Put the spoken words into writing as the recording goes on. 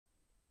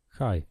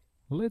Hi,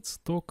 let's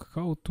talk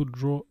how to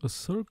draw a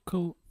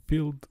circle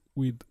filled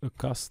with a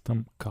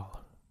custom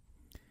color.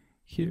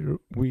 Here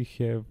we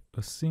have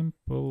a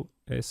simple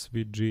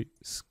SVG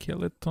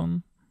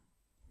skeleton.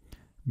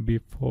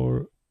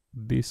 Before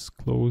this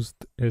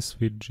closed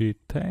SVG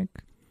tag,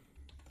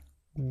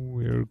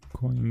 we're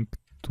going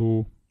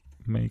to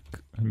make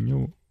a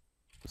new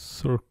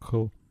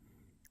circle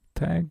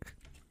tag,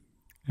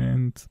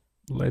 and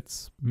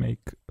let's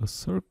make a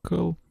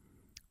circle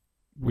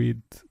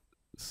with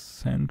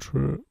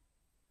center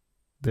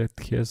that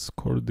has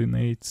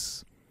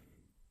coordinates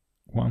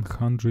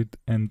 100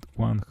 and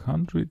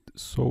 100,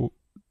 so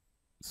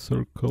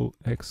circle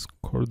x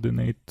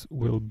coordinate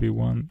will be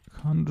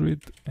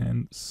 100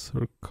 and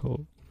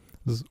circle's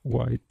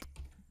y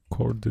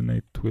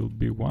coordinate will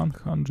be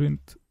 100,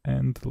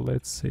 and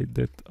let's say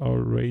that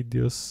our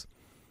radius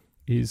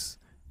is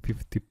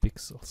 50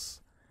 pixels.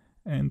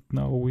 And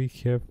now we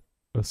have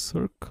a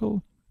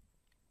circle,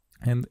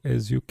 and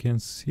as you can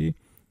see,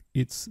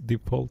 its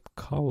default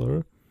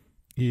color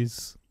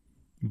is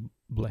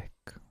black.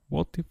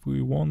 What if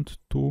we want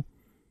to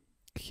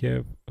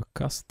have a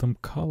custom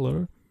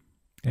color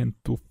and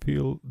to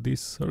fill this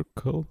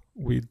circle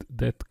with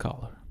that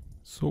color?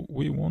 So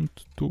we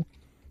want to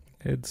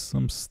add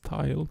some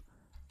style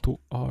to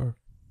our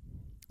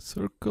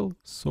circle,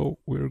 so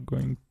we're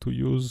going to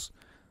use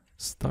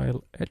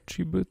style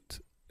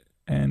attribute,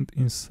 and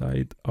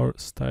inside our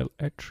style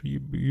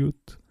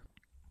attribute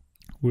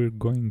we're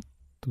going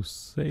to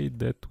say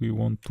that we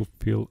want to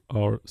fill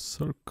our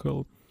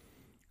circle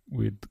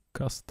with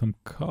custom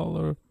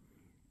color.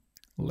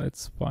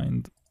 Let's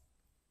find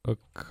a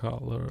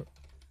color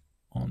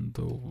on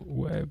the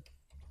web.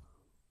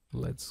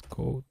 Let's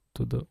go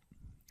to the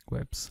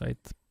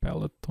website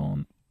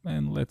Peloton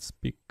and let's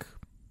pick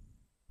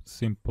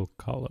simple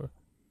color.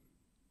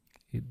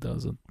 It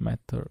doesn't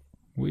matter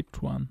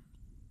which one.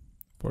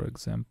 For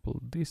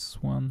example,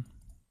 this one.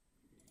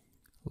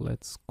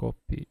 Let's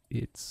copy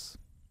its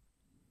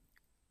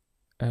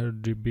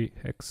RGB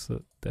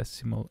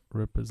hexadecimal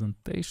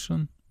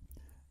representation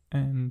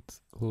and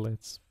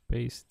let's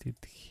paste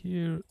it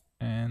here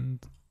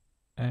and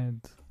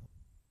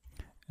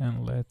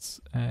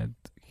let's add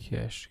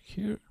hash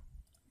here.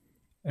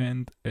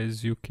 And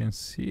as you can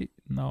see,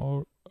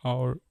 now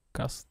our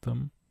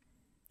custom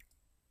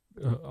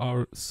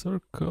our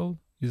circle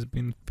is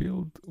being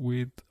filled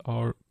with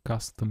our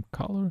custom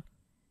color.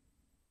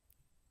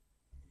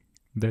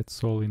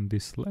 That's all in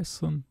this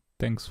lesson.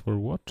 Thanks for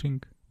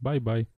watching. Bye bye.